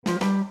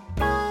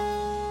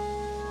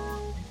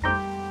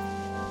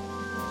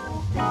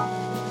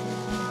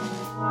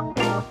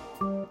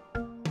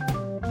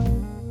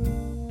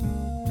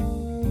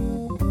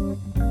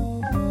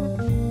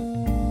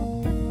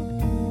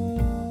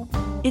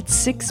It's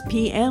 6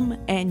 p.m.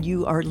 and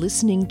you are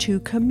listening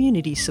to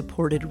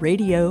community-supported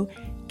radio,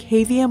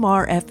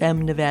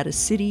 KVMR-FM Nevada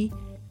City,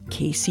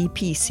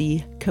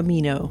 KCPC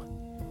Camino.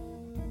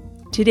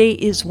 Today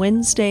is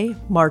Wednesday,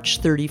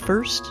 March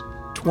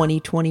 31st,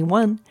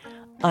 2021.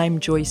 I'm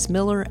Joyce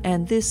Miller,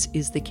 and this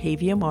is the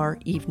KVMR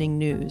Evening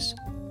News.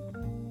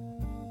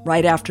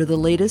 Right after the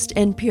latest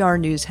NPR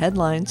News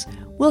headlines,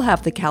 we'll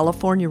have the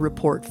California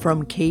Report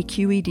from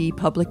KQED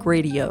Public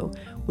Radio,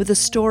 with a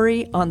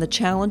story on the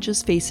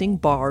challenges facing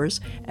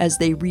bars as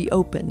they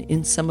reopen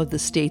in some of the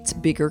state's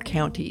bigger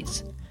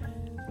counties.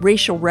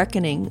 Racial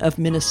Reckoning of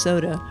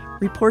Minnesota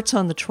reports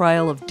on the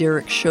trial of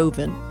Derek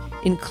Chauvin,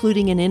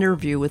 including an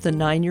interview with a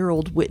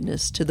 9-year-old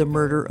witness to the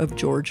murder of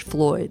George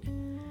Floyd.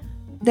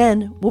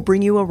 Then we'll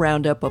bring you a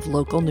roundup of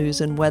local news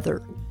and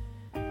weather.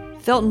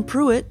 Felton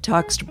Pruitt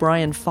talks to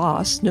Brian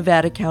Foss,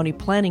 Nevada County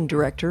Planning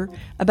Director,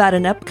 about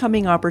an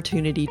upcoming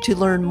opportunity to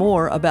learn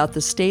more about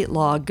the state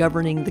law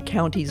governing the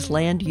county's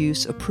land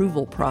use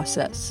approval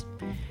process.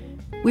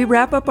 We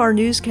wrap up our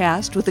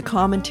newscast with a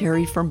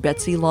commentary from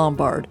Betsy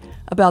Lombard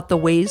about the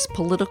ways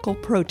political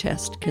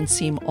protest can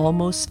seem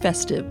almost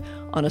festive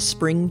on a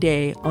spring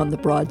day on the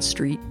Broad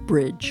Street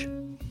Bridge.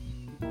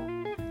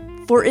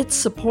 For its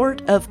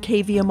support of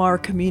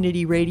KVMR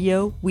Community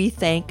Radio, we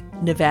thank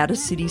Nevada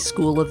City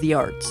School of the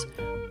Arts,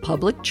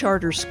 public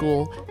charter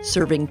school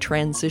serving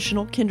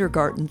transitional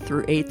kindergarten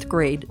through 8th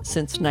grade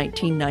since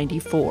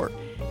 1994,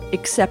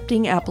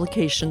 accepting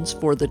applications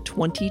for the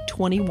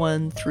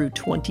 2021 through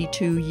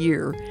 22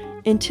 year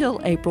until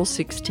April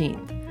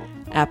 16th.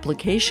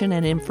 Application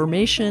and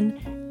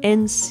information,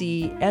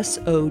 ncsota.org.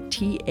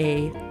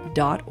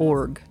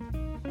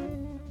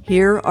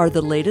 Here are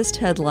the latest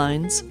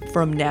headlines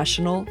from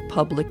National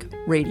Public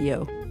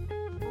Radio.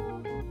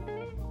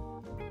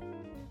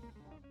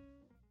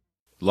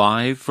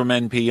 Live from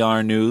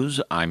NPR News,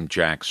 I'm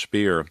Jack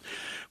Speer.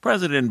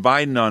 President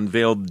Biden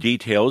unveiled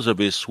details of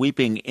his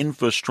sweeping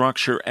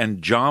infrastructure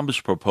and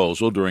jobs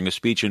proposal during a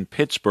speech in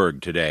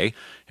Pittsburgh today.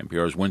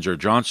 NPR's Windsor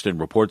Johnston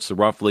reports the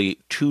roughly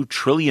 $2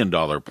 trillion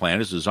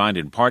plan is designed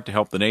in part to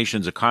help the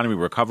nation's economy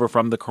recover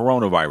from the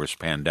coronavirus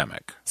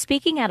pandemic.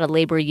 Speaking at a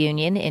labor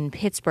union in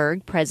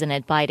Pittsburgh,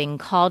 President Biden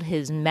called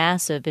his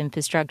massive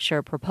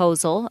infrastructure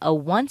proposal a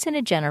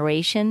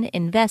once-in-a-generation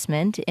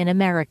investment in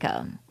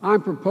America.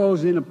 I'm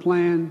proposing a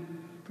plan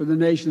for the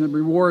nation that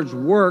rewards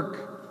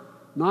work,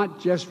 not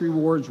just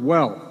rewards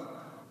wealth.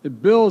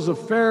 It builds a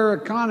fair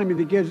economy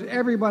that gives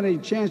everybody a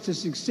chance to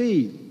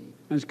succeed, and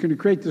it's going to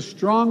create the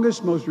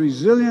strongest, most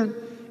resilient,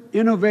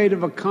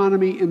 innovative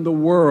economy in the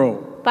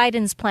world.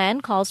 Biden's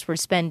plan calls for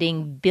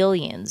spending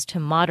billions to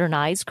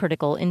modernize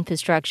critical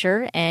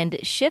infrastructure and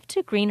shift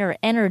to greener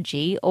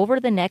energy over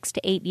the next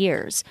 8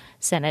 years.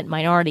 Senate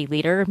Minority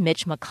Leader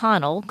Mitch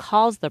McConnell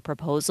calls the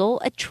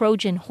proposal a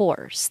Trojan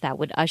horse that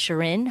would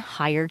usher in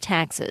higher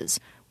taxes.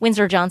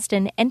 Windsor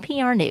Johnston,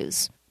 NPR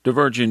News.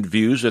 Divergent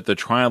views at the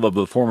trial of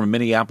the former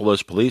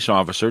Minneapolis police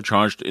officer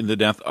charged in the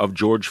death of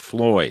George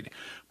Floyd.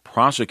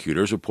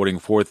 Prosecutors are putting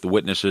forth the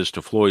witnesses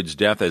to Floyd's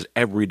death as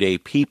everyday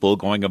people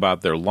going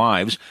about their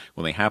lives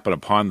when they happen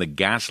upon the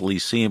ghastly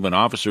scene of an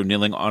officer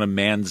kneeling on a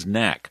man's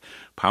neck.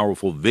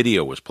 Powerful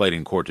video was played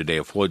in court today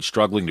of Floyd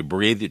struggling to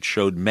breathe. It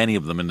showed many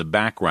of them in the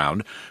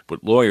background.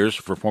 But lawyers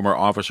for former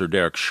officer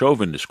Derek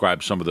Chauvin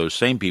described some of those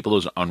same people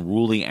as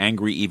unruly,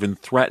 angry, even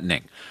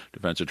threatening.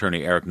 Defense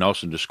attorney Eric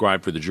Nelson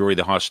described for the jury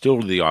the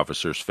hostility the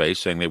officers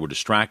faced, saying they were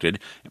distracted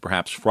and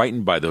perhaps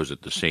frightened by those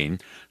at the scene.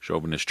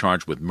 Chauvin is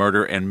charged with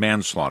murder and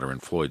manslaughter in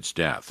Floyd's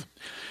death.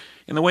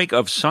 In the wake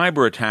of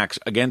cyber attacks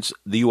against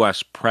the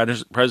U.S.,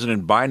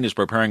 President Biden is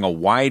preparing a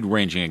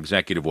wide-ranging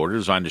executive order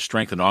designed to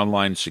strengthen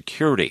online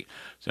security.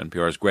 As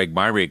NPR's Greg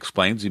Myrie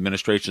explains, the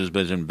administration has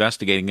been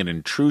investigating an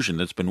intrusion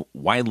that's been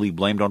widely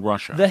blamed on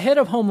Russia. The head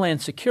of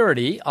Homeland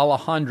Security,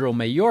 Alejandro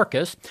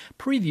Mayorkas,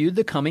 previewed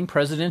the coming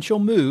presidential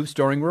moves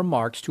during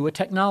remarks to a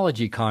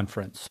technology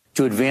conference.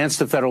 To advance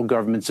the federal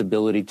government's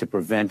ability to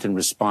prevent and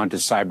respond to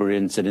cyber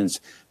incidents,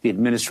 the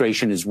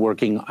administration is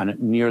working on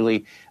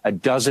nearly a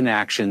dozen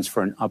actions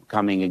for an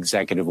upcoming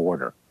executive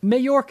order.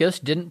 Mayorkas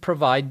didn't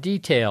provide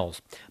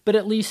details, but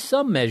at least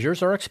some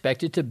measures are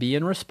expected to be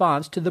in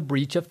response to the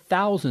breach of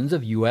thousands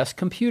of U.S.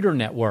 computer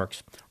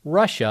networks.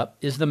 Russia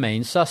is the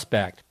main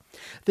suspect.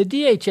 The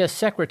DHS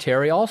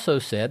secretary also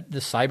said the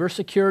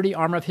cybersecurity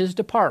arm of his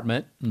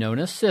department, known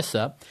as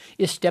CISA,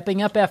 is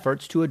stepping up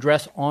efforts to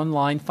address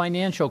online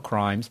financial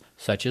crimes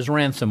such as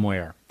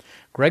ransomware.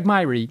 Greg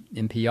Myrie,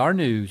 NPR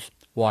News,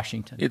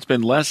 Washington. It's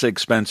been less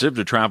expensive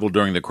to travel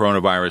during the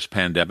coronavirus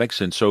pandemic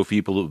since so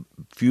few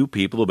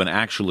people have been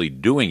actually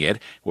doing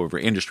it. However,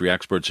 industry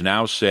experts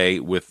now say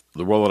with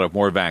the rollout of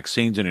more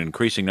vaccines and an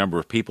increasing number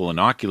of people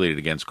inoculated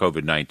against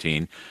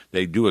COVID-19,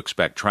 they do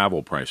expect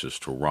travel prices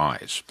to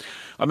rise.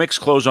 A mixed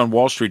close on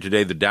Wall Street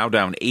today. The Dow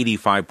down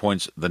 85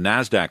 points. The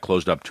Nasdaq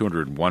closed up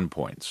 201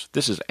 points.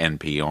 This is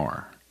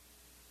NPR.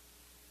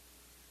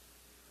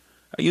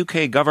 A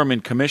UK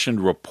government-commissioned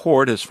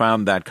report has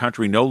found that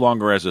country no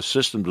longer has a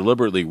system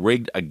deliberately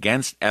rigged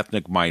against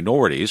ethnic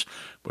minorities.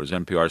 But as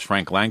NPR's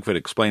Frank Langford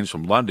explains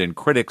from London,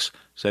 critics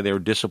say they are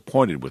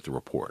disappointed with the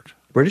report.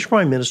 British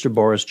Prime Minister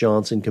Boris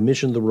Johnson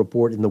commissioned the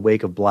report in the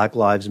wake of Black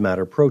Lives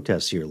Matter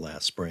protests here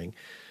last spring.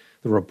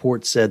 The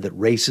report said that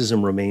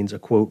racism remains a,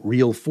 quote,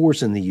 real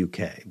force in the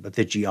UK, but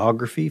that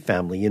geography,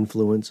 family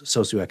influence,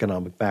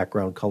 socioeconomic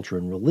background, culture,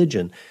 and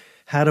religion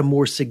had a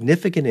more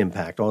significant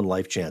impact on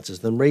life chances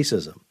than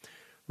racism.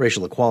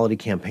 Racial equality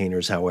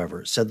campaigners,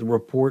 however, said the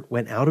report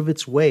went out of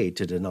its way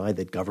to deny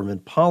that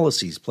government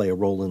policies play a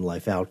role in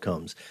life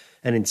outcomes,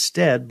 and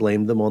instead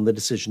blamed them on the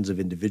decisions of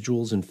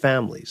individuals and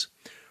families.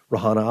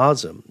 Rahana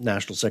Azam,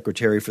 National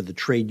Secretary for the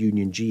trade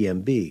union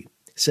GMB,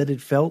 said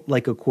it felt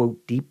like a,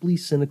 quote, deeply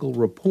cynical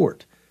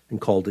report and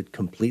called it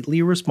completely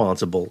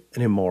irresponsible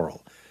and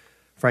immoral.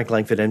 Frank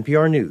Langford,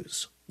 NPR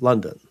News,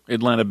 London.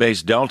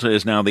 Atlanta-based Delta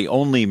is now the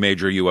only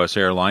major U.S.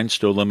 airline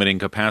still limiting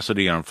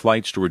capacity on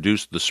flights to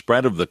reduce the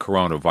spread of the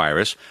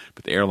coronavirus.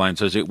 But the airline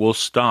says it will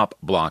stop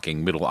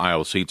blocking middle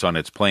aisle seats on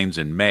its planes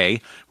in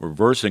May,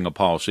 reversing a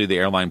policy the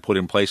airline put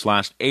in place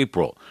last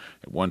April.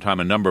 At one time,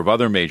 a number of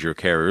other major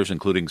carriers,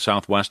 including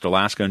Southwest,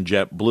 Alaska, and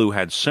JetBlue,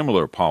 had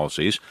similar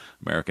policies.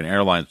 American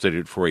Airlines did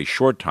it for a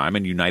short time,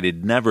 and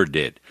United never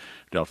did.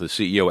 Delta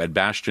CEO Ed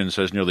Bastian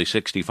says nearly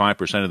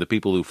 65% of the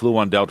people who flew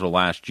on Delta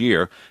last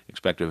year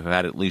expect to have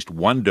had at least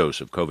one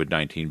dose of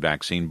COVID-19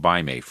 vaccine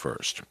by May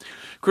 1st.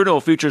 Crude oil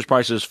futures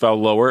prices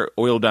fell lower.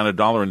 Oil down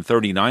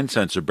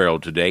 $1.39 a barrel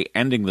today,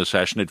 ending the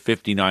session at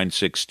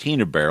 $59.16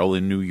 a barrel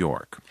in New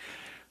York.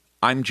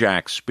 I'm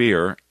Jack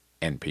Speer,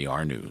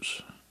 NPR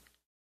News.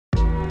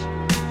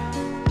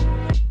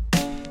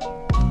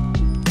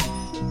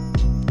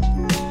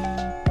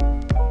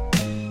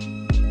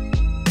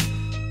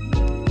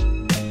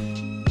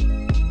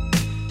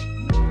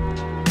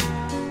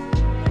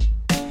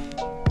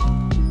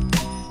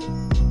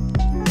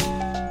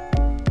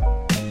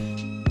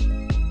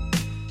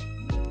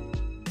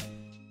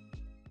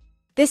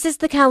 This is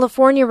the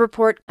California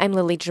Report. I'm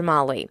Lily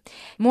Jamali.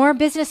 More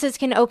businesses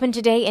can open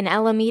today in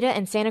Alameda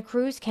and Santa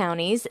Cruz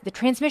counties. The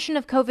transmission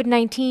of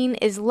COVID-19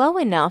 is low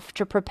enough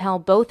to propel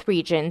both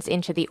regions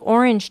into the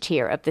orange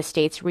tier of the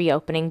state's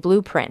reopening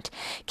blueprint.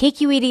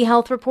 KQED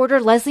health reporter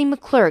Leslie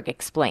McClurg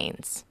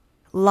explains.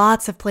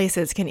 Lots of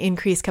places can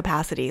increase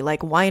capacity,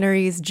 like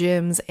wineries,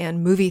 gyms,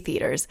 and movie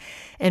theaters.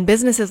 And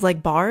businesses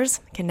like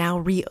bars can now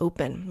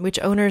reopen, which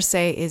owners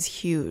say is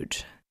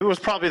huge. It was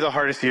probably the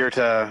hardest year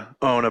to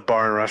own a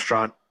bar and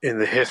restaurant in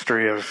the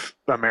history of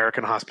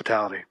American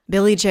hospitality.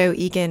 Billy Joe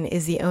Egan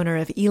is the owner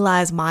of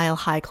Eli's Mile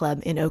High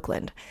Club in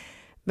Oakland.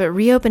 But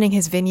reopening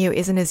his venue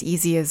isn't as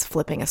easy as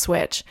flipping a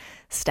switch.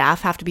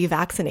 Staff have to be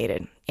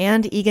vaccinated,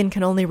 and Egan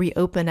can only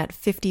reopen at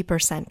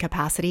 50%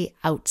 capacity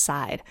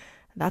outside.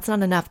 That's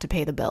not enough to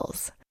pay the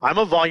bills. I'm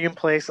a volume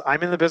place.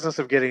 I'm in the business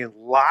of getting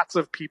lots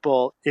of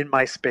people in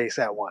my space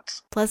at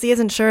once. Plus, he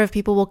isn't sure if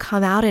people will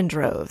come out in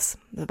droves.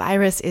 The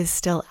virus is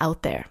still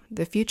out there.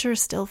 The future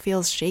still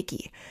feels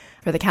shaky.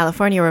 For the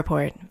California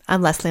Report,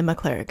 I'm Leslie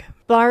McClurg.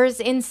 Bars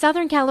in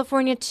Southern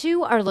California,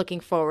 too, are looking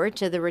forward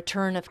to the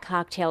return of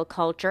cocktail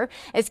culture.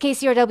 As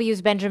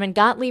KCRW's Benjamin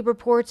Gottlieb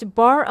reports,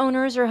 bar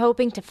owners are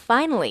hoping to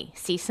finally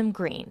see some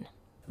green.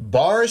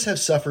 Bars have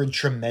suffered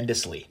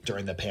tremendously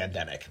during the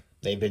pandemic.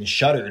 They've been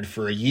shuttered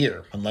for a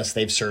year unless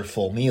they've served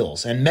full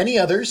meals, and many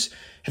others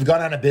have gone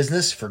out of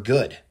business for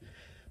good.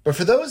 But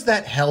for those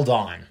that held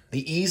on,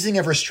 the easing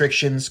of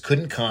restrictions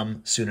couldn't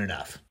come soon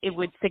enough. It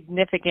would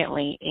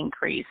significantly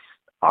increase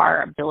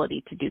our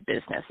ability to do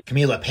business.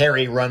 Camila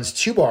Perry runs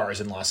 2 bars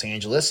in Los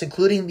Angeles,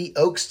 including the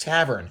Oaks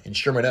Tavern in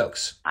Sherman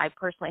Oaks. I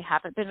personally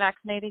haven't been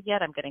vaccinated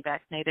yet. I'm getting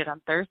vaccinated on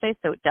Thursday,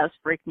 so it does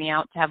freak me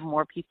out to have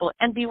more people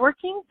and be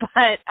working,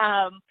 but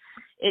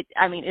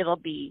it'll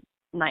be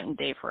night and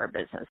day for our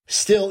business.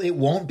 Still, it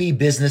won't be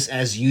business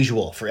as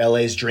usual for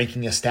LA's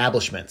drinking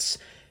establishments.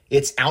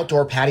 It's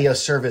outdoor patio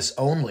service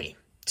only.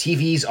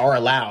 TVs are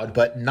allowed,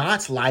 but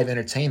not live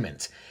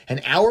entertainment. And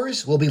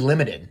hours will be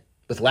limited,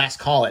 with last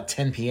call at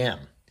 10 p.m.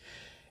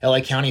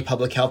 LA County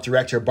Public Health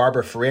Director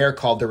Barbara Ferrer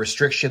called the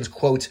restrictions,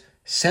 quote,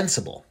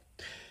 sensible.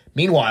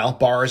 Meanwhile,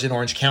 bars in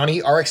Orange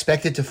County are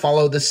expected to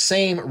follow the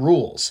same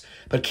rules,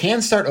 but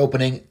can start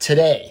opening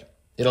today.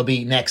 It'll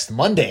be next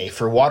Monday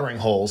for watering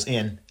holes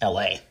in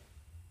LA.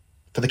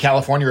 For the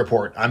California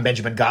Report, I'm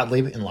Benjamin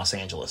Gottlieb in Los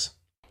Angeles.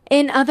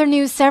 In other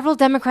news, several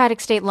Democratic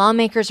state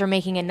lawmakers are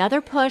making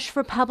another push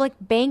for public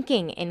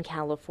banking in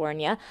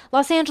California.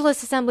 Los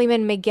Angeles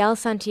Assemblyman Miguel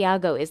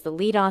Santiago is the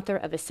lead author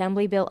of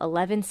Assembly Bill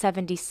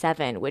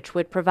 1177, which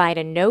would provide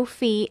a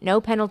no-fee,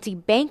 no-penalty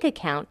bank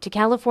account to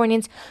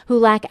Californians who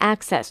lack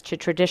access to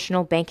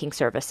traditional banking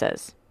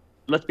services.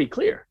 Let's be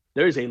clear.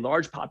 There is a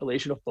large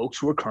population of folks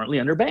who are currently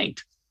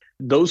underbanked.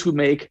 Those who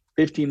make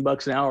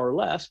 $15 an hour or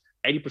less,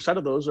 80%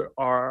 of those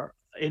are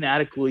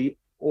inadequately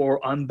or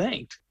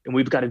unbanked. And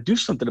we've got to do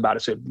something about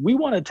it. So if we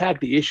want to attack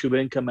the issue of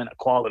income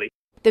inequality.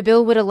 The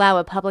bill would allow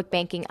a public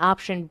banking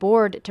option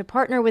board to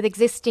partner with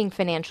existing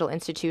financial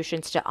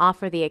institutions to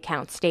offer the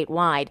account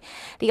statewide.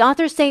 The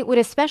authors say it would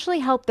especially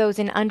help those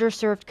in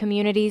underserved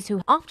communities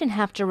who often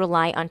have to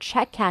rely on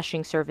check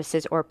cashing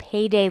services or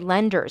payday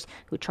lenders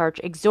who charge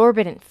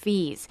exorbitant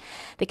fees.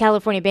 The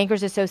California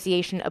Bankers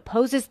Association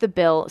opposes the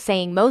bill,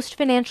 saying most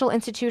financial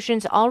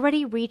institutions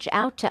already reach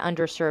out to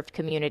underserved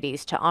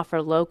communities to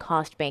offer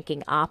low-cost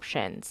banking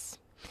options.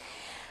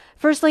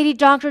 First Lady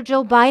Dr.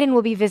 Jill Biden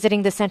will be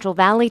visiting the Central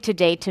Valley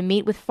today to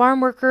meet with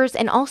farm workers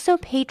and also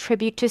pay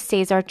tribute to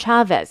Cesar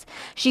Chavez.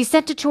 She's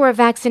set to tour a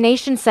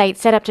vaccination site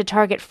set up to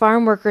target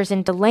farm workers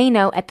in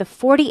Delano at the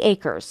 40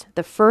 Acres,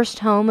 the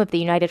first home of the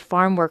United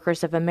Farm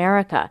Workers of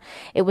America.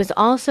 It was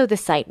also the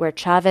site where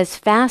Chavez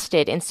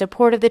fasted in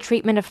support of the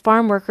treatment of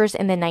farm workers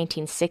in the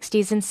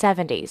 1960s and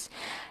 70s.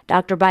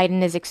 Dr.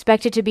 Biden is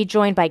expected to be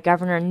joined by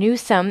Governor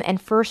Newsom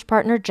and first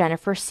partner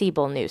Jennifer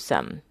Siebel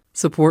Newsom.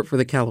 Support for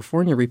the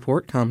California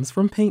Report comes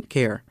from Paint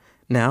Care,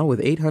 now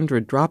with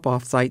 800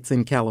 drop-off sites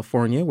in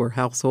California where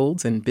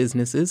households and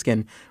businesses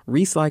can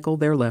recycle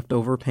their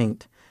leftover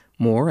paint.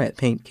 More at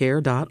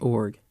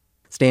paintcare.org.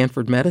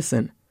 Stanford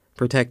Medicine,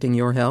 protecting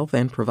your health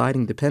and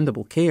providing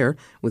dependable care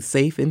with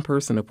safe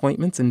in-person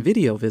appointments and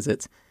video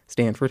visits.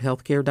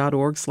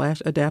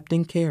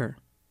 StanfordHealthcare.org/adaptingcare.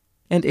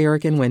 And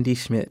Eric and Wendy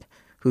Schmidt,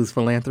 whose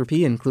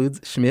philanthropy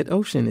includes Schmidt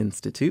Ocean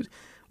Institute,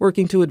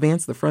 working to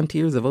advance the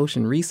frontiers of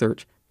ocean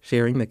research,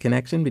 sharing the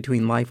connection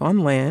between life on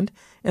land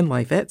and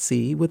life at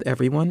sea with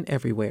everyone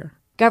everywhere.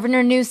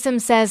 Governor Newsom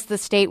says the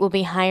state will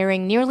be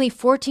hiring nearly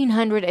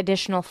 1,400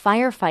 additional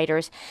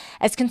firefighters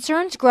as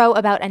concerns grow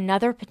about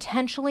another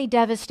potentially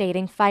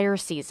devastating fire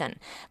season.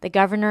 The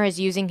governor is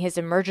using his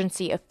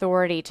emergency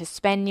authority to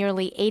spend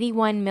nearly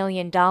 $81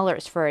 million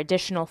for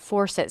additional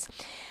forces.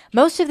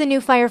 Most of the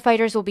new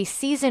firefighters will be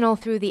seasonal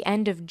through the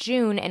end of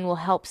June and will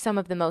help some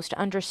of the most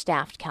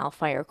understaffed CAL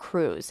FIRE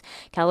crews.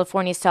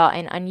 California saw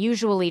an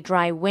unusually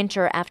dry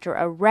winter after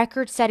a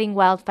record-setting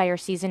wildfire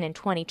season in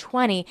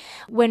 2020,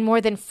 when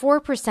more than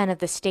 4% of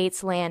the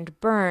state's land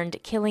burned,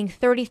 killing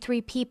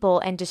 33 people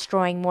and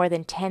destroying more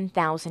than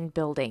 10,000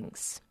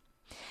 buildings.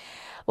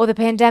 Well, the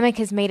pandemic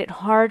has made it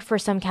hard for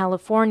some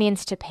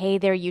Californians to pay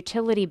their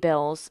utility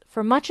bills.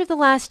 For much of the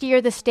last year,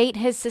 the state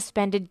has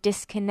suspended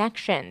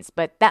disconnections,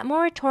 but that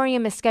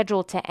moratorium is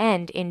scheduled to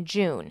end in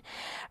June.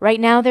 Right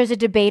now, there's a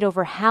debate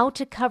over how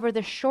to cover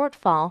the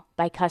shortfall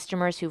by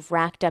customers who've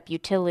racked up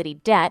utility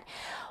debt.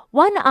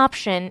 One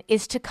option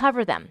is to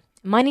cover them.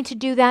 Money to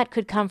do that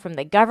could come from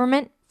the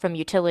government, from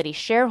utility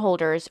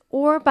shareholders,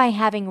 or by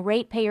having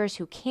ratepayers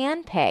who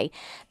can pay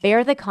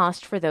bear the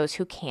cost for those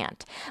who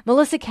can't.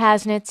 Melissa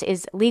Kasnitz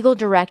is legal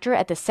director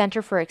at the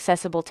Center for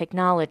Accessible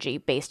Technology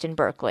based in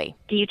Berkeley.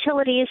 The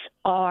utilities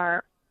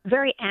are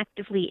very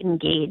actively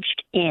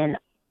engaged in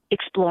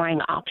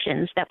exploring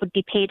options that would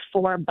be paid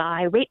for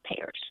by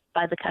ratepayers,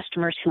 by the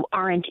customers who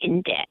aren't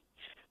in debt,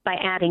 by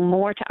adding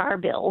more to our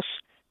bills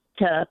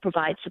to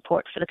provide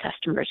support for the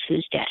customers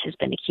whose debt has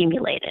been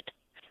accumulated.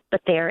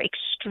 But they are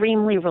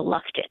extremely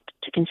reluctant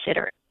to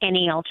consider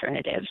any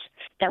alternatives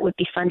that would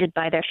be funded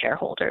by their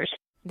shareholders.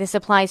 This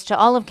applies to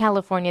all of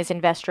California's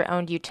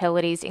investor-owned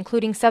utilities,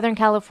 including Southern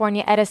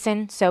California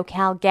Edison,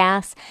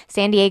 SoCalGas,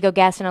 San Diego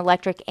Gas and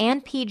Electric,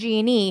 and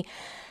PG&E.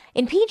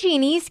 In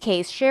PG&E's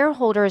case,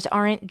 shareholders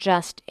aren't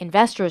just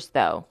investors,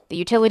 though. The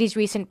utility's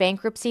recent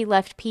bankruptcy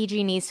left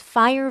PG&E's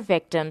fire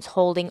victims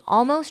holding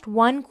almost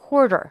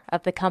 1/4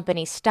 of the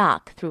company's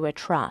stock through a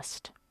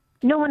trust.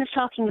 No one is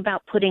talking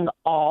about putting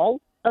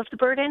all of the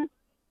burden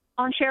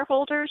on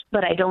shareholders,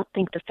 but I don't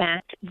think the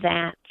fact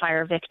that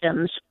fire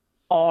victims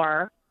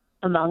are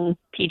among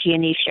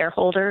PG&E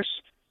shareholders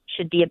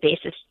should be a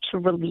basis to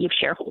relieve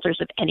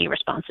shareholders of any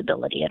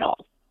responsibility at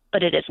all.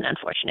 But it is an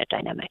unfortunate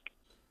dynamic.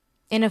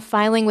 In a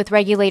filing with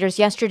regulators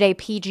yesterday,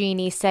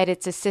 PG&E said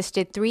it's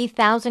assisted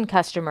 3,000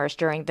 customers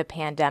during the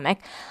pandemic,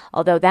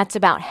 although that's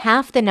about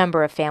half the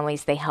number of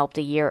families they helped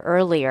a year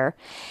earlier.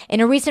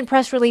 In a recent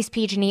press release,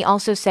 PG&E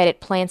also said it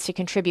plans to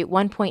contribute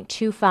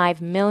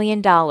 $1.25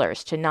 million to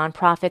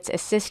nonprofits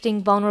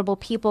assisting vulnerable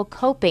people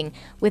coping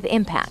with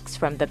impacts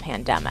from the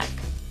pandemic.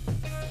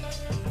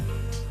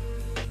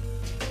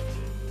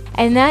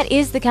 And that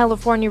is the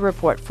California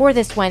Report for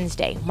this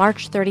Wednesday,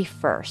 March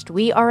 31st.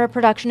 We are a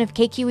production of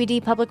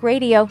KQED Public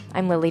Radio.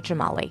 I'm Lily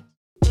Jamali.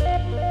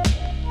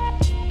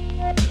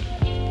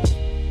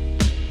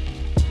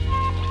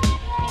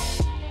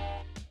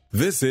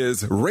 This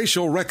is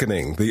Racial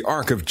Reckoning, the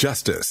Arc of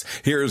Justice.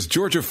 Here's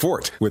Georgia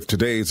Fort with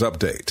today's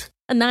update.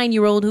 A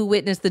 9-year-old who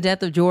witnessed the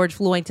death of George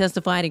Floyd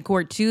testified in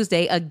court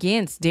Tuesday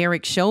against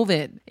Derek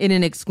Chauvin. In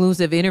an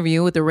exclusive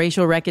interview with the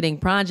Racial Reckoning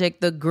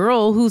Project, the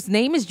girl, whose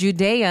name is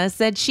Judea,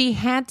 said she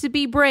had to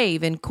be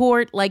brave in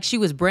court like she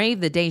was brave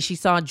the day she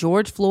saw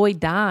George Floyd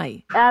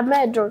die. I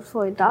met George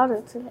Floyd's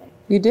daughter today.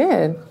 You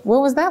did?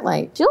 What was that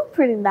like? She was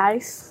pretty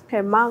nice.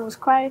 Her mom was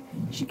crying.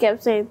 She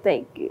kept saying,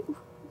 "Thank you.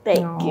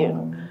 Thank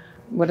you."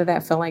 What did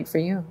that feel like for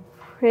you?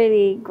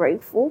 Pretty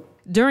grateful.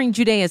 During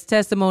Judea's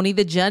testimony,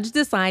 the judge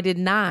decided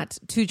not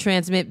to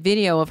transmit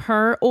video of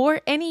her or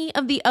any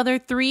of the other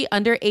 3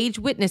 underage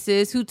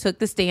witnesses who took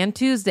the stand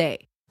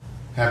Tuesday.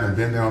 Having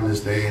been there on this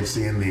day and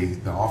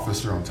seeing the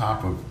officer on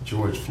top of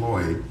George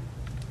Floyd,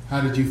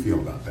 how did you feel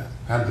about that?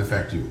 How did it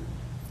affect you?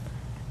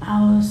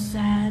 I was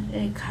sad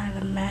and kind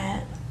of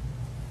mad.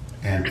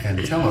 And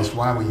tell us,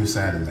 why were you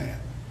sad and mad?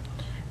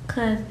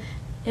 Because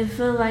it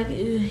felt like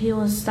he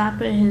was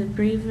stopping his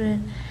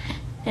breathing,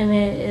 and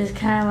it is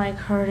kind of like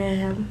hurting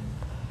him.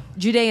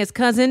 Judea's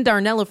cousin,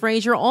 Darnella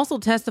Frazier, also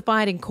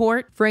testified in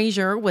court.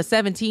 Frazier was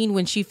 17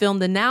 when she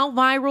filmed the now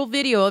viral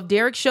video of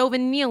Derek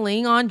Chauvin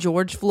kneeling on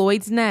George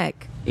Floyd's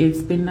neck.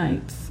 It's been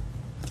nights.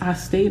 I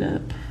stayed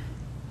up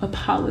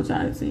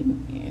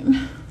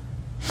apologizing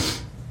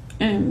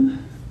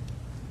and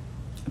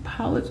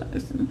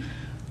apologizing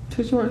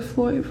to George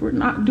Floyd for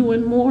not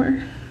doing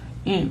more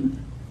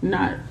and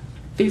not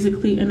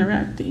physically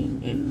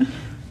interacting and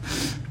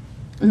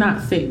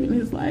not saving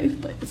his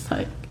life. But it's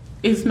like,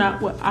 it's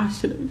not what I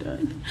should have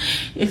done.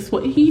 It's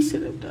what he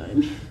should have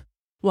done.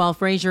 While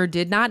Frazier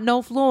did not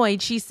know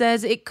Floyd, she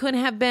says it could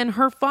have been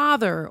her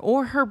father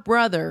or her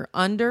brother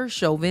under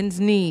Chauvin's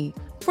knee.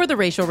 For the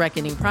Racial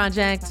Reckoning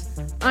Project,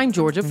 I'm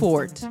Georgia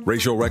Fort.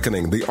 Racial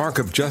Reckoning, the Arc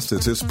of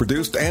Justice, is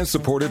produced and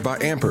supported by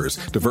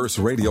Ampers, diverse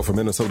radio for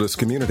Minnesota's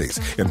communities,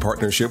 in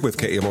partnership with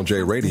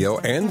KMOJ Radio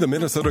and the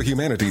Minnesota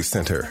Humanities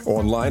Center.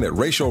 Online at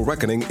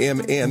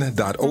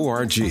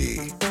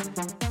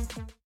racialreckoningmn.org.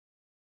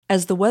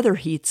 As the weather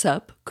heats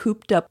up,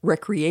 cooped-up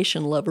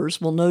recreation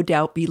lovers will no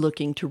doubt be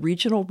looking to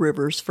regional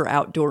rivers for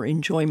outdoor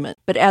enjoyment.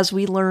 But as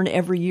we learn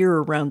every year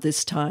around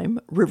this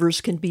time,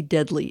 rivers can be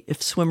deadly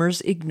if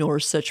swimmers ignore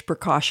such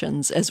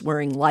precautions as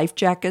wearing life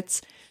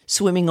jackets,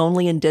 swimming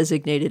only in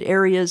designated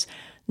areas,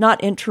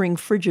 not entering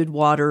frigid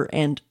water,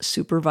 and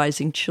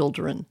supervising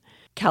children.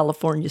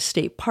 California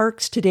State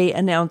Parks today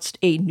announced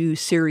a new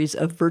series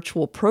of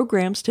virtual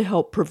programs to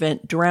help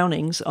prevent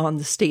drownings on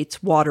the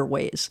state's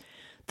waterways.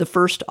 The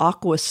first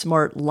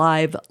AquaSmart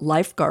Live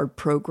lifeguard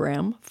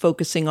program,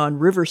 focusing on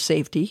river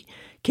safety,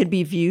 can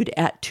be viewed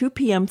at 2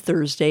 p.m.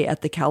 Thursday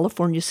at the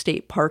California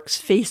State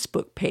Parks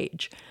Facebook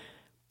page.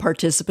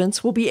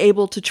 Participants will be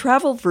able to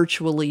travel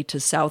virtually to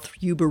South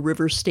Yuba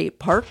River State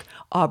Park,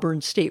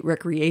 Auburn State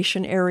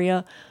Recreation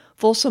Area,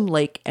 Folsom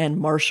Lake, and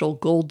Marshall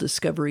Gold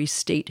Discovery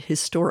State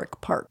Historic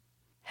Park.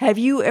 Have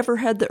you ever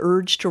had the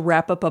urge to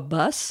wrap up a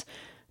bus?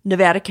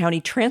 Nevada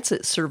County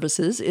Transit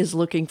Services is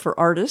looking for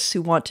artists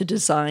who want to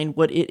design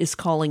what it is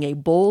calling a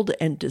bold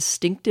and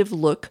distinctive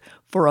look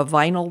for a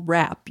vinyl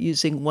wrap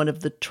using one of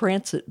the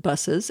transit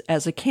buses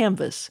as a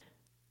canvas.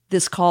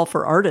 This call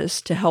for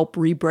artists to help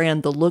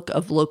rebrand the look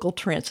of local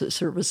transit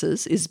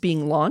services is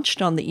being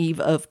launched on the eve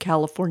of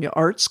California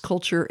Arts,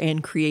 Culture,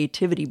 and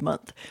Creativity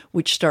Month,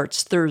 which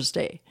starts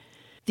Thursday.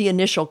 The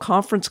initial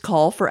conference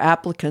call for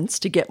applicants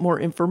to get more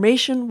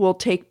information will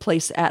take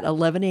place at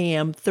 11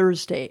 a.m.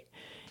 Thursday.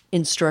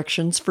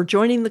 Instructions for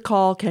joining the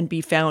call can be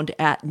found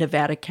at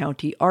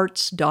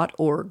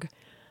nevadacountyarts.org.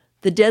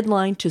 The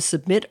deadline to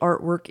submit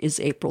artwork is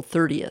April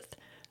 30th.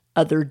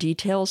 Other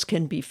details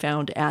can be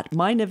found at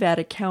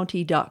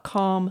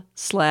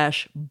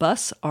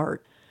mynevadacounty.com/busart.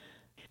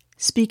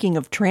 Speaking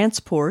of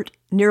transport,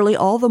 nearly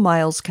all the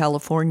miles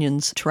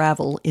Californians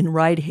travel in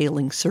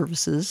ride-hailing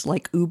services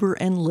like Uber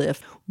and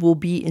Lyft will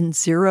be in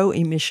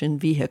zero-emission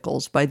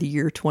vehicles by the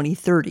year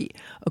 2030,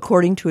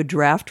 according to a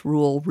draft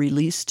rule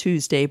released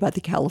Tuesday by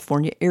the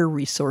California Air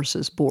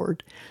Resources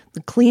Board.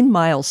 The Clean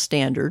Miles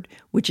Standard,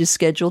 which is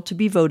scheduled to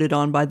be voted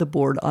on by the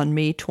board on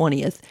May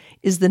 20th,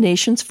 is the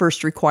nation's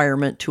first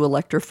requirement to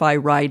electrify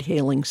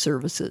ride-hailing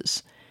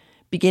services.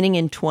 Beginning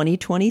in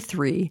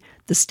 2023,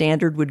 the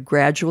standard would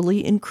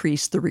gradually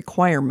increase the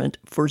requirement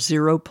for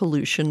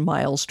zero-pollution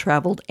miles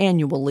traveled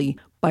annually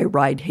by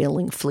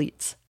ride-hailing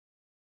fleets.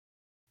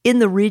 In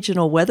the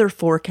regional weather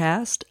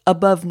forecast,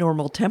 above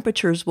normal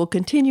temperatures will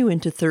continue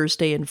into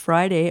Thursday and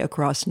Friday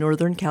across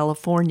Northern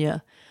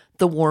California.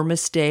 The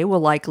warmest day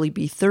will likely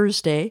be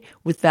Thursday,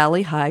 with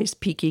valley highs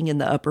peaking in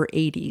the upper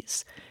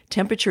 80s.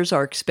 Temperatures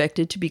are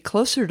expected to be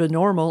closer to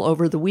normal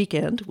over the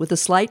weekend, with a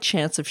slight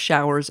chance of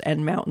showers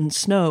and mountain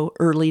snow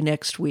early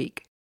next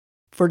week.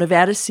 For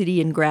Nevada City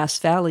and Grass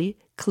Valley,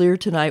 clear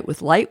tonight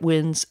with light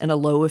winds and a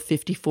low of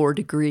 54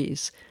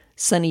 degrees.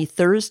 Sunny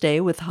Thursday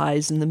with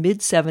highs in the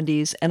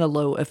mid-70s and a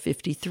low of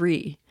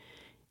 53.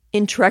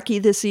 In Truckee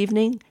this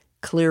evening,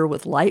 clear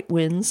with light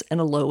winds and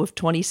a low of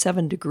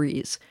 27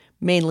 degrees.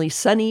 Mainly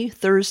sunny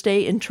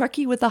Thursday in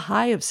Truckee with a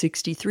high of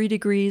 63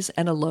 degrees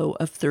and a low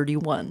of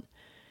 31.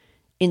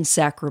 In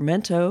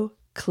Sacramento,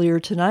 clear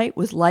tonight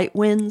with light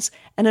winds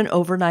and an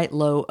overnight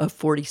low of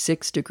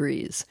 46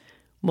 degrees.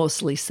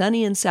 Mostly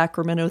sunny in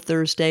Sacramento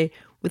Thursday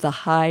with a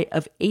high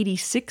of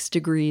 86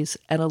 degrees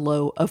and a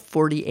low of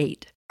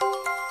 48.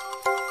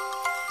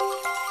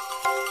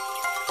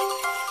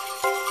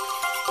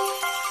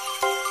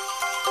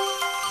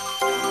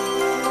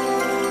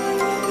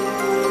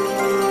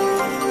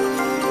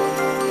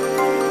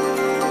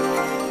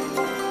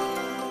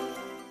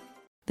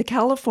 The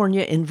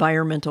California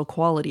Environmental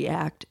Quality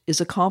Act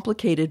is a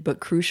complicated but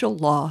crucial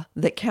law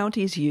that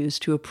counties use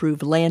to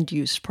approve land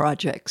use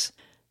projects.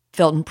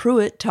 Felton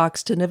Pruitt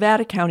talks to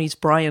Nevada County's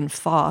Brian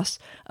Foss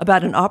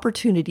about an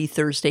opportunity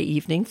Thursday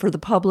evening for the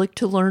public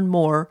to learn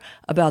more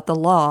about the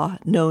law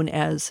known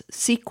as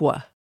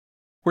CEQA.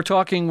 We're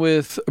talking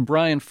with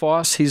Brian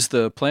Foss. He's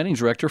the planning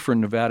director for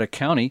Nevada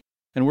County,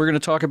 and we're going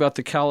to talk about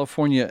the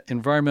California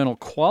Environmental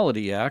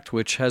Quality Act,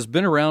 which has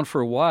been around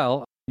for a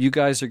while. You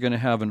guys are going to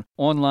have an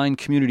online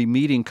community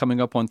meeting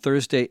coming up on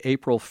Thursday,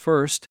 April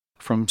 1st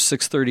from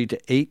 6:30 to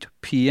 8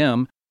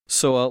 p.m.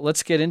 So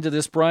let's get into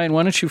this. Brian,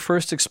 why don't you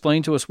first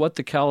explain to us what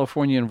the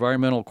California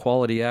Environmental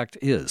Quality Act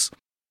is?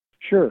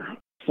 Sure.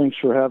 Thanks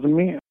for having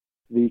me.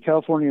 The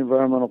California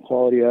Environmental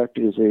Quality Act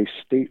is a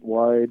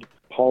statewide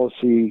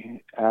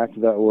policy act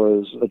that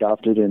was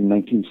adopted in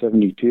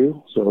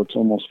 1972, so it's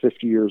almost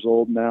 50 years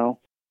old now.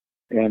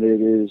 And it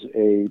is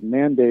a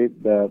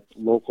mandate that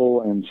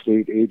local and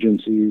state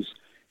agencies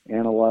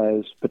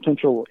analyze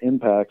potential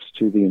impacts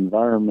to the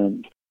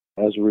environment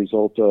as a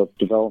result of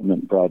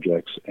development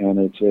projects. And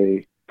it's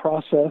a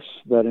process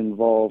that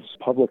involves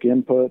public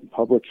input,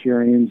 public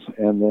hearings,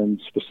 and then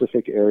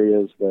specific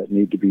areas that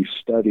need to be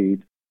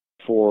studied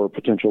for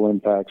potential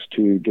impacts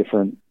to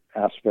different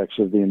aspects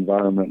of the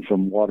environment,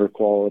 from water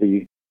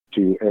quality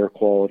to air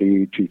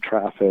quality to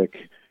traffic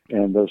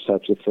and those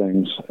types of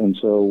things. And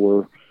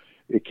so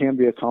it can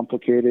be a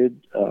complicated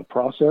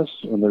process,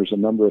 and there's a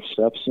number of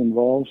steps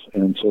involved.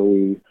 And so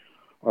we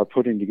are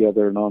putting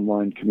together an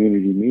online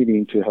community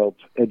meeting to help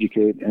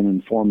educate and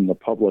inform the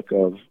public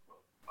of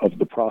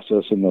the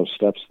process and those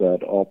steps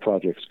that all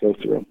projects go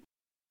through.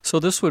 So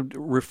this would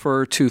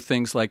refer to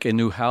things like a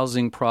new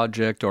housing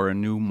project or a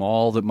new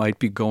mall that might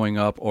be going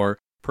up, or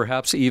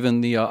perhaps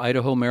even the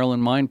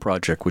Idaho-Maryland Mine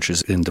project, which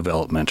is in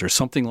development, or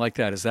something like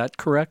that. Is that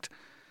correct?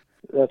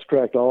 That's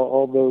correct.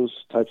 All those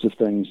types of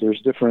things. There's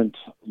different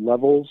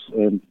levels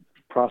and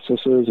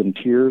processes and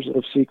tiers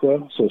of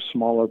CEQA. So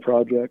smaller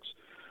projects,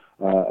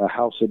 a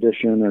house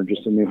addition or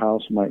just a new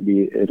house might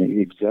be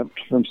exempt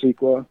from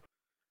CEQA.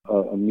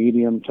 A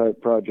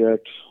medium-type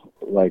project,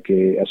 like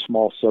a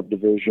small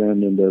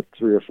subdivision into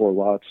 3 or 4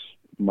 lots,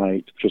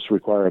 might just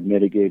require a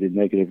mitigated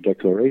negative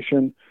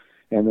declaration.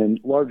 And then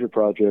larger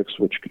projects,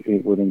 which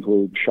it would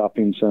include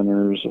shopping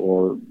centers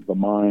or the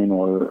mine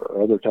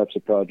or other types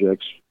of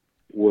projects,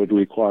 would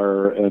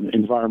require an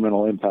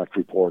environmental impact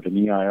report, an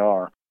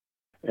EIR.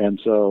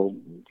 And so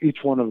each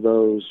one of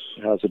those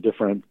has a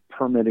different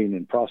permitting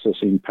and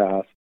processing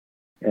path,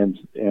 and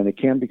it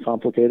can be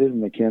complicated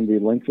and it can be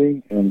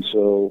lengthy. And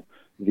so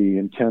the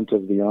intent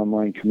of the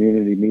online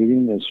community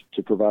meeting is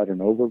to provide an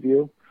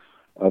overview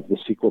of the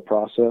CEQA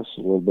process,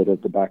 a little bit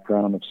of the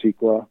background of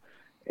CEQA,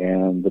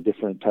 and the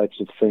different types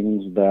of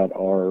things that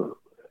are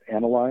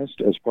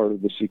analyzed as part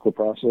of the CEQA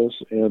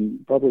process,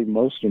 and probably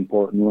most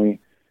importantly,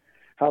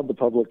 how the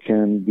public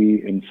can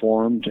be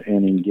informed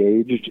and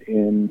engaged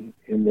in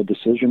the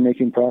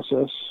decision-making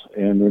process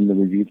and in the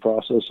review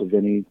process of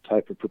any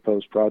type of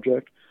proposed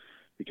project,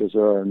 because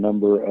there are a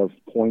number of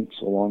points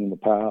along the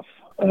path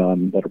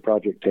that a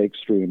project takes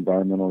through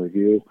environmental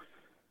review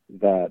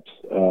that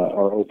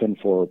are open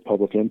for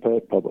public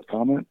input, public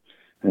comment.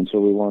 And so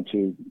we want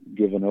to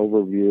give an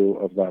overview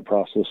of that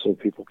process so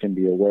people can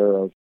be aware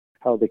of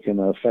how they can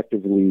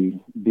effectively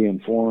be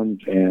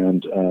informed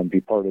and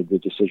be part of the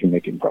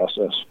decision-making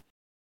process.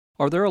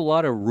 Are there a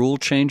lot of rule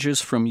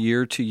changes from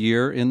year to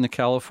year in the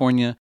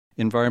California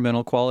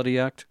Environmental Quality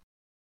Act?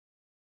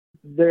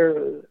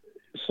 There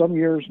some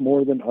years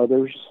more than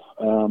others.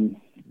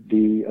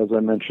 As I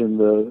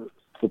mentioned,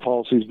 the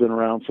policy's been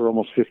around for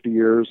almost 50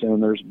 years,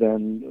 and there's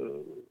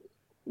been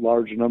a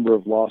large number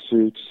of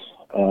lawsuits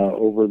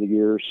over the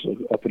years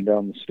up and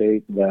down the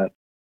state that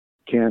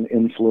can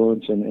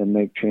influence and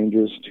make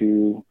changes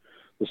to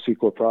the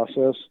CEQA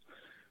process.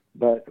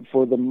 But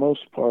for the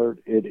most part,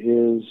 it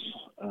is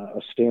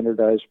a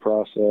standardized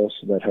process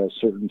that has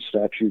certain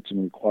statutes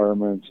and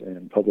requirements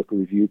and public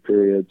review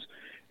periods,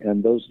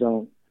 and those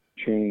don't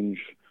change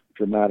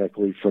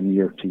dramatically from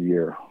year to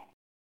year.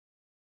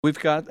 We've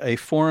got a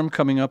forum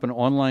coming up, an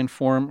online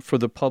forum for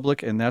the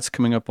public, and that's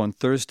coming up on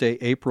Thursday,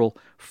 April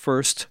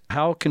 1st.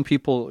 How can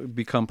people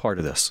become part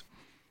of this?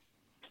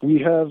 We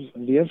have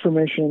the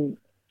information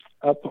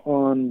up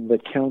on the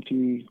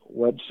county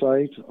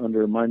website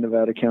under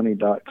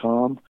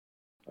mynevadacounty.com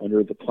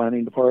under the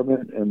planning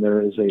department, and there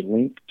is a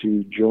link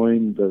to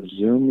join the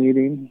Zoom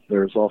meeting.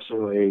 There's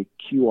also a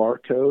QR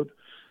code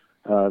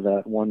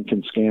that one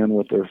can scan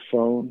with their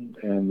phone,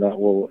 and that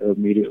will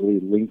immediately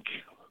link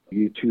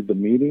you to the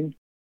meeting.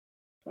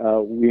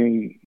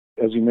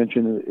 As you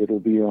mentioned, it'll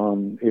be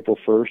on April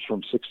 1st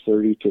from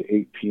 6:30 to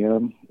 8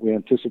 p.m. We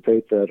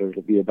anticipate that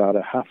it'll be about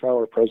a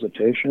half-hour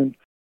presentation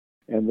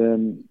and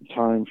then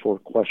time for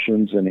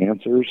questions and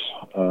answers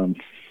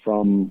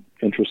from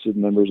interested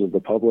members of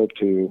the public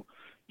to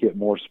get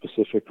more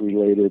specific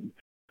related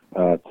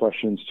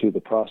questions to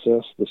the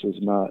process. This is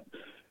not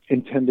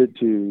intended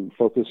to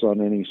focus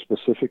on any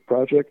specific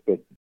project, but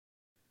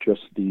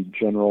just the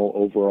general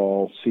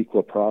overall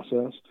CEQA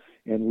process.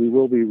 And we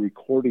will be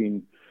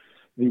recording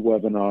the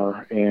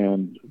webinar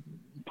and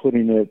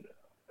putting a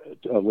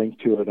link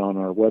to it on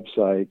our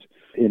website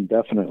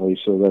indefinitely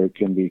so that it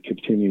can be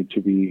continued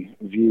to be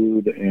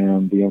viewed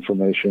and the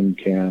information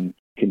can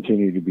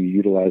continue to be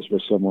utilized by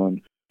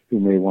someone who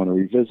may want to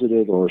revisit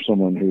it or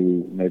someone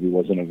who maybe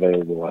wasn't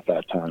available at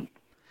that time.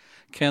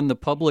 Can the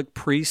public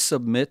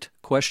pre-submit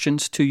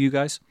questions to you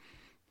guys?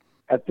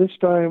 At this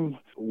time,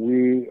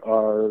 we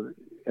are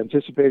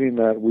anticipating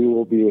that we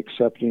will be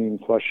accepting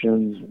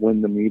questions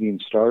when the meeting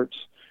starts,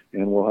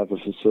 and we'll have a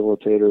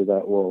facilitator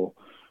that will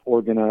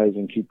organize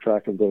and keep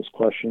track of those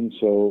questions.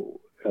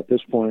 So at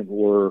this point,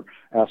 we're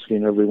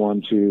asking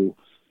everyone to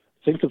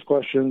think of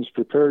questions,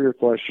 prepare your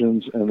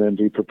questions, and then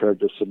be prepared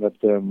to submit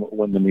them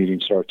when the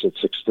meeting starts at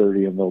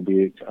 6:30, and there'll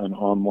be an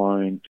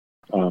online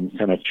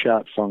kind of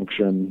chat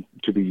function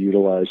to be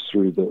utilized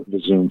through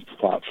the Zoom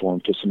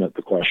platform to submit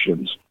the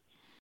questions.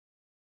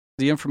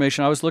 The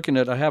information I was looking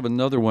at, I have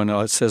another one.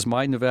 It says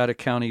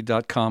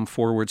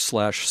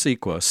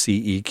mynevadacounty.com/CEQA,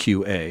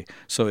 CEQA.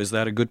 So is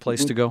that a good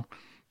place to go?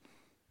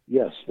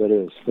 Yes, that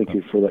is. Thank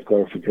you for that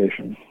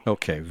clarification.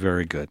 Okay,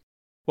 very good.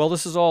 Well,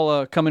 this is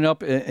all coming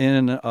up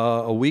in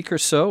a week or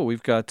so.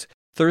 We've got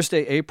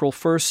Thursday, April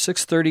 1st,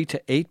 6:30 to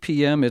 8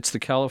 p.m. It's the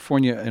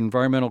California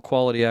Environmental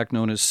Quality Act,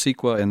 known as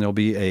CEQA, and there'll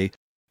be a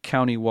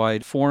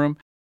county-wide forum.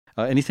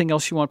 Anything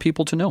else you want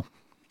people to know?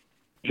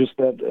 Just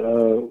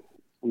that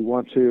we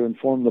want to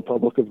inform the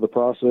public of the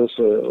process.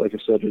 Like I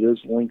said, it is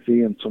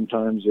lengthy and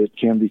sometimes it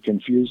can be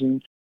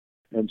confusing.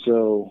 And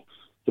so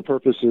the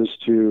purpose is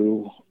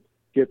to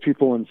get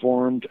people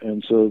informed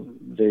and so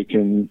they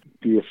can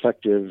be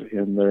effective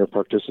in their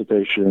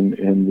participation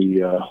in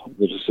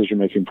the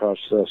decision-making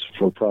process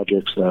for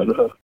projects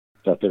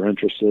that they're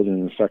interested in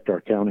and affect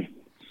our county.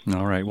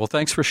 All right. Well,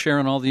 thanks for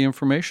sharing all the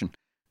information.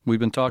 We've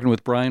been talking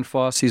with Brian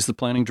Foss. He's the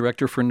planning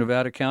director for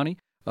Nevada County.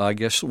 I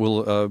guess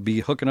we'll be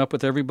hooking up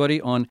with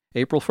everybody on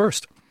April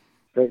 1st.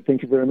 Great.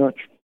 Thank you very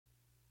much.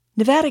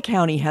 Nevada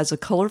County has a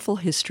colorful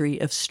history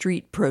of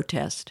street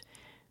protest.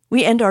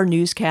 We end our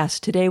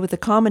newscast today with a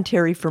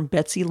commentary from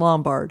Betsy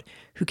Lombard,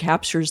 who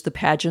captures the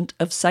pageant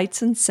of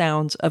sights and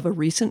sounds of a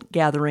recent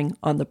gathering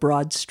on the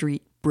Broad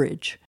Street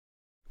Bridge.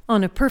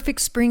 On a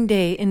perfect spring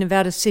day in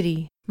Nevada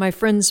City, my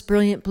friend's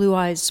brilliant blue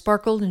eyes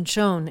sparkled and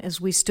shone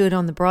as we stood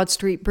on the Broad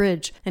Street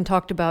Bridge and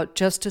talked about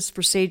justice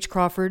for Sage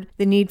Crawford,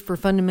 the need for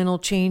fundamental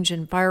change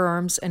in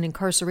firearms and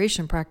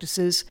incarceration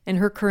practices, and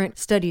her current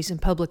studies in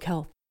public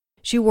health.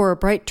 She wore a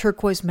bright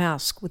turquoise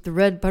mask with the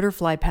red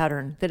butterfly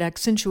pattern that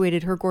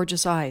accentuated her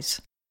gorgeous eyes.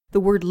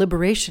 The word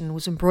liberation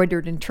was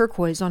embroidered in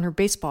turquoise on her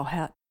baseball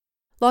hat.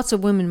 Lots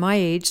of women my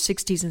age,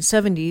 60s and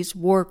 70s,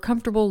 wore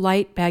comfortable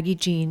light baggy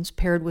jeans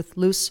paired with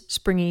loose,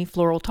 springy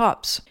floral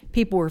tops.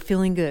 People were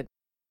feeling good.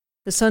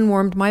 The sun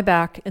warmed my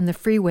back and the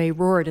freeway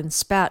roared and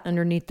spat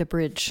underneath the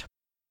bridge.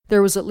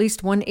 There was at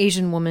least one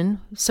Asian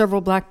woman,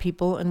 several black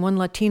people, and one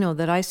Latino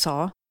that I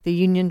saw, the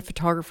union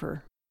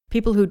photographer.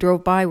 People who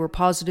drove by were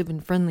positive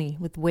and friendly,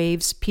 with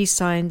waves, peace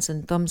signs,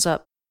 and thumbs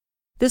up.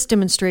 This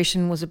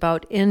demonstration was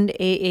about End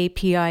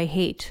AAPI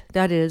hate,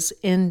 that is,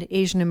 End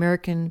Asian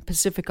American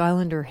Pacific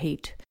Islander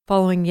hate,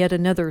 following yet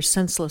another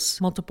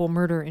senseless multiple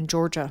murder in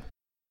Georgia.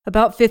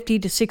 About 50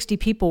 to 60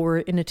 people were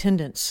in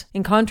attendance.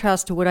 In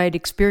contrast to what I had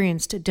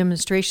experienced at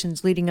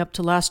demonstrations leading up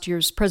to last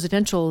year's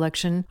presidential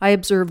election, I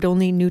observed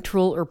only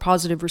neutral or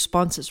positive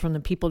responses from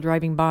the people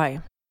driving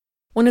by.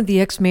 One of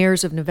the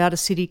ex-mayors of Nevada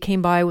City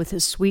came by with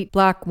his sweet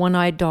black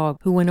one-eyed dog,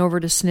 who went over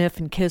to sniff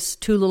and kiss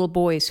two little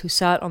boys who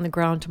sat on the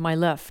ground to my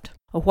left.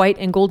 A white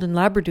and golden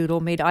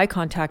labradoodle made eye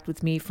contact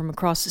with me from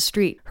across the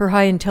street, her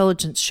high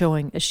intelligence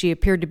showing as she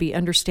appeared to be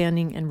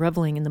understanding and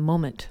reveling in the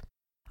moment.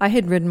 I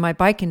had ridden my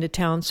bike into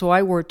town, so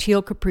I wore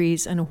teal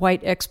capris and a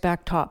white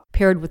X-back top,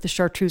 paired with the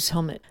chartreuse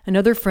helmet.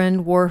 Another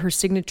friend wore her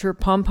signature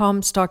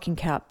pom-pom stocking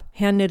cap,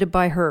 hand-knitted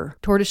by her,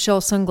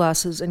 tortoiseshell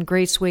sunglasses, and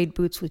gray suede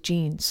boots with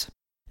jeans.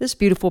 This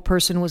beautiful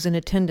person was in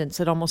attendance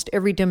at almost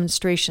every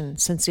demonstration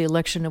since the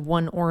election of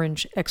one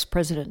orange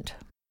ex-president.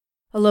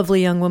 A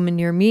lovely young woman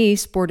near me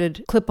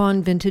sported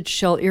clip-on vintage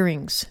shell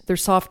earrings, their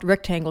soft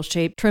rectangle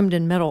shape trimmed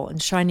in metal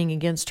and shining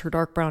against her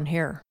dark brown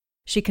hair.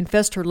 She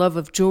confessed her love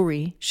of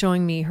jewelry,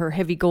 showing me her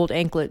heavy gold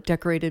anklet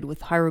decorated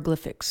with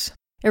hieroglyphics.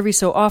 Every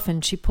so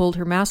often she pulled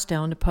her mask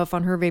down to puff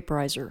on her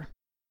vaporizer.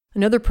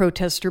 Another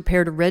protester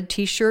paired a red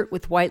t-shirt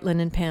with white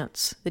linen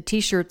pants, the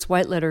t-shirt's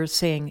white letters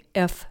saying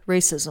F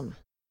racism.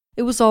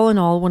 It was all in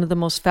all one of the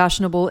most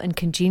fashionable and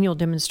congenial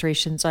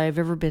demonstrations I have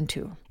ever been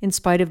to, in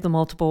spite of the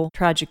multiple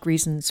tragic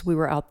reasons we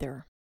were out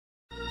there.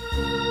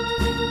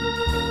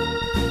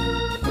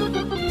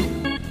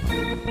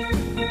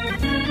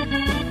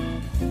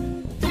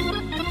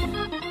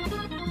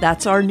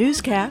 That's our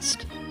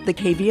newscast. The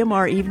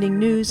KVMR Evening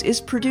News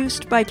is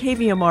produced by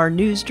KVMR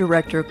News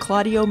Director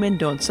Claudio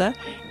Mendonça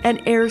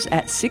and airs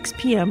at 6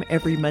 p.m.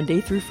 every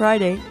Monday through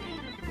Friday.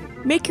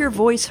 Make your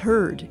voice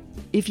heard.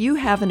 If you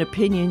have an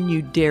opinion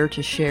you dare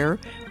to share,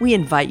 we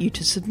invite you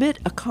to submit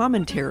a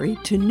commentary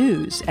to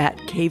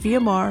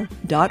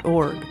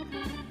news@kvmr.org.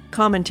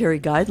 Commentary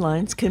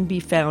guidelines can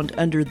be found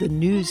under the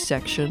news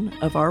section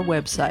of our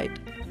website.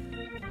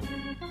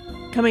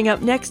 Coming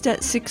up next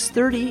at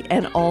 6:30,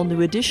 an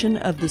all-new edition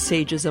of The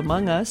Sages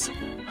Among Us.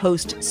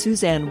 Host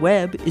Suzanne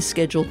Webb is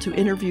scheduled to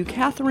interview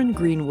Catherine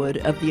Greenwood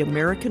of the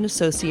American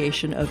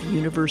Association of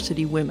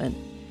University Women.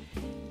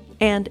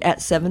 And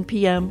at 7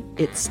 p.m.,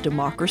 it's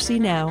Democracy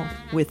Now!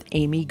 With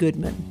Amy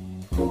Goodman.